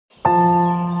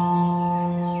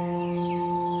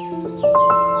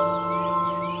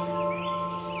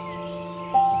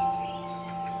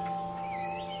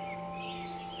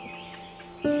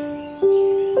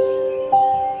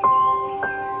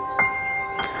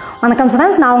வணக்கம்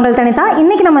ஸ்டூடண்ட்ஸ், நான் உங்கள் தனிதா.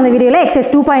 இன்னைக்கு நம்ம இந்த வீடியோல எக்ஸசைஸ்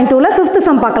 2.2ல 5th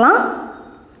சம் பார்க்கலாம்.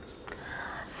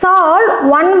 Solve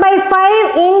 1/5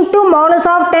 into modulus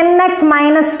of 10x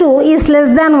minus 2 is less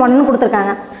than 1 னு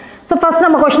கொடுத்திருக்காங்க. So first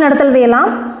நம்ம क्वेश्चन எடுத்து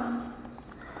எழுதிடலாம்.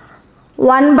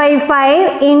 1/5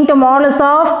 into modulus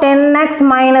of 10x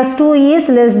minus 2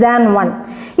 is less than 1.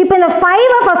 இப்போ இந்த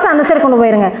 5 first அந்த சைடு கொண்டு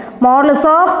போயிருங்க. Modulus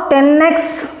of 10x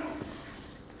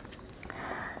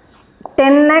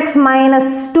minus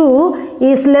 2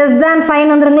 is less than 5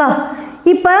 வந்துருங்களா?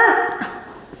 இப்போ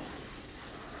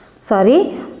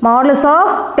modulus of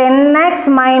 10x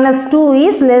minus 2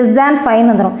 is less than 5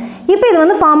 வந்துரும். இப்போ இது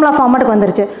வந்து ஃபார்முலா ஃபார்மேட்டுக்கு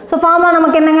வந்துருச்சு. ஸோ ஃபார்முலா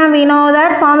நமக்கு என்னங்க? we know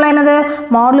that ஃபார்முலா என்னது?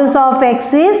 modulus of x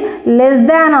is less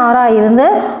than r இருந்து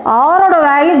r ஓட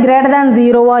வேல்யூ greater than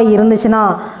 0 இருந்துச்சுன்னா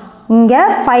இங்கே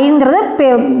 5ங்கிறது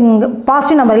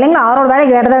பாசிட்டிவ் நம்பர் இல்லைங்களா? ஆரோட வேல்யூ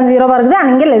கிரேட்டர் தேன் 0 இருக்குது,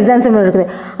 அண்ட் இங்கே லெஸ் தேன் சிம்பிள் இருக்குது.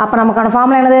 அப்போ நமக்கான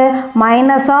ஃபார்முலா என்னது?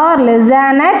 Minus R less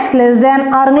than x less than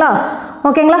ஆருங்களா?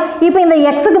 ஓகேங்களா? இப்போ இந்த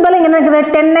எக்ஸுக்கு பதில் இங்கே என்ன இருக்குது?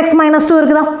 10x minus 2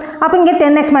 இருக்குதா? அப்போ இங்கே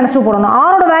 10x minus 2 போடணும்.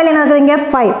 ஆரோட வேல்யூ என்ன இருக்குது? இங்கே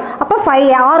 5. அப்போ 5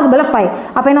 ஆருக்கு பதில் 5.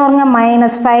 அப்போ என்ன வருங்க?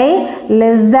 -5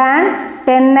 less than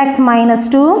 10x minus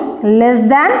 2 less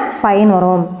than 5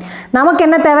 வரும். நமக்கு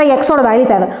என்ன தேவை? எக்ஸோட வேல்யூ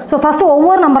தேவை. ஸோ ஃபஸ்ட்டு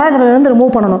ஒவ்வொரு நம்பராக இதில் இருந்து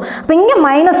ரிமூவ் பண்ணணும். இப்போ இங்கே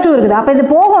 -2 இருக்குது. அப்போ இது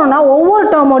போகணும்னா ஒவ்வொரு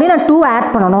டேர்மோடையும் நான் 2 ஆட்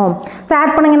பண்ணணும். ஸோ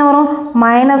ஆட் பண்ணிங்க என்ன வரும்?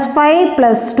 -5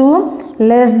 + 2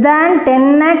 less than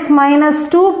 10x minus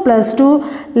 2 + 2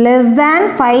 less than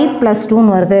 5 + 2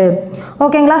 வருது.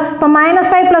 ஓகேங்களா? இப்போ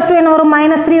 -5 + 2 என்ன வரும்?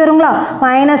 -3 வருங்களா?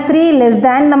 -3 less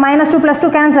than இந்த -2 +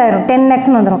 2 கேன்சல் ஆயிரும்,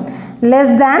 10xன்னு வந்துடும், less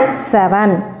than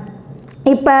 7.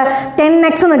 இப்போ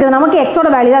 10x இருக்குது, நமக்கு எக்ஸோட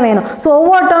வேல்யூ தான் வேணும். ஸோ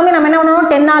ஒவ்வொரு டேர்மையும் நம்ம என்ன பண்ணணும்?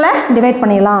 10ஆல் டிவைட்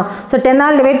பண்ணிடலாம். ஸோ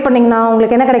 10ஆல் டிவைட் பண்ணிங்கன்னா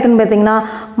உங்களுக்கு என்ன கிடைக்குன்னு பார்த்தீங்கன்னா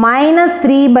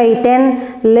 -3/10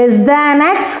 less than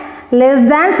x less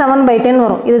than 7/10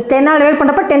 வரும். இது 10ஆல் டிவைட்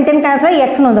பண்ணுறப்ப 10 கேன்சல் ஆகி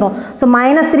எக்ஸ்னு வந்துடும். So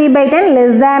 -3/10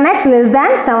 less than x less than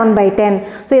 7/10.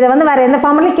 So இதை வந்து வேறு எந்த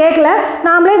ஃபார்முலையும் கேட்கல,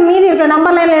 நாமளே மீதி இருக்கிற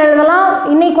நம்பர் லைனில் எழுதலாம்,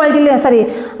 இன்இக்வாலிட்டிலையும் சரி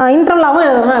இன்டர்வலாகவும்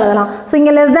எழுதலாம். ஸோ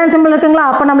இங்கே லெஸ் தேன் சிம்பிள் இருக்குங்களா?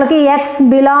 அப்போ நம்மளுக்கு x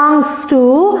belongs to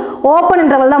open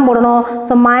interval தான் போடணும்.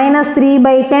 ஸோ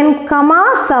 -3/10,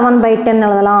 7/10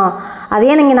 எழுதலாம்.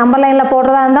 அதே நீங்கள் நம்பர் லைனில்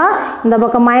போடுறதா இருந்தால் இந்த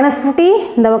பக்கம் -50,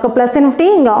 இந்த பக்கம் +50,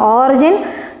 இங்கே ஆரிஜின்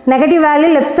நெகட்டிவ் வேல்யூ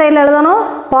லெஃப்ட் சைடில் எழுதணும்,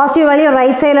 பாசிட்டிவ் வேல்யூ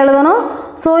ரைட் சைடில் எழுதணும்.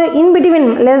 So in between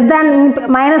less than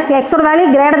எக்ஸோட value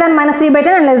greater than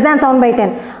 -3/10 and less than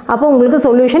 7/10. அப்போ உங்களுக்கு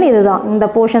சொல்யூஷன் இதுதான், இந்த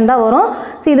போர்ஷன் தான் வரும்.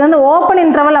 ஸோ இது வந்து ஓப்பன்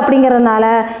இன்டர்வல் அப்படிங்கிறதுனால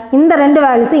இந்த ரெண்டு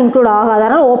வேல்யூஸும் இன்க்ளூட் ஆகாது,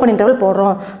 அதனால் ஓப்பன் இன்டர்வல்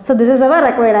போடுறோம். So this is our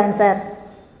required answer.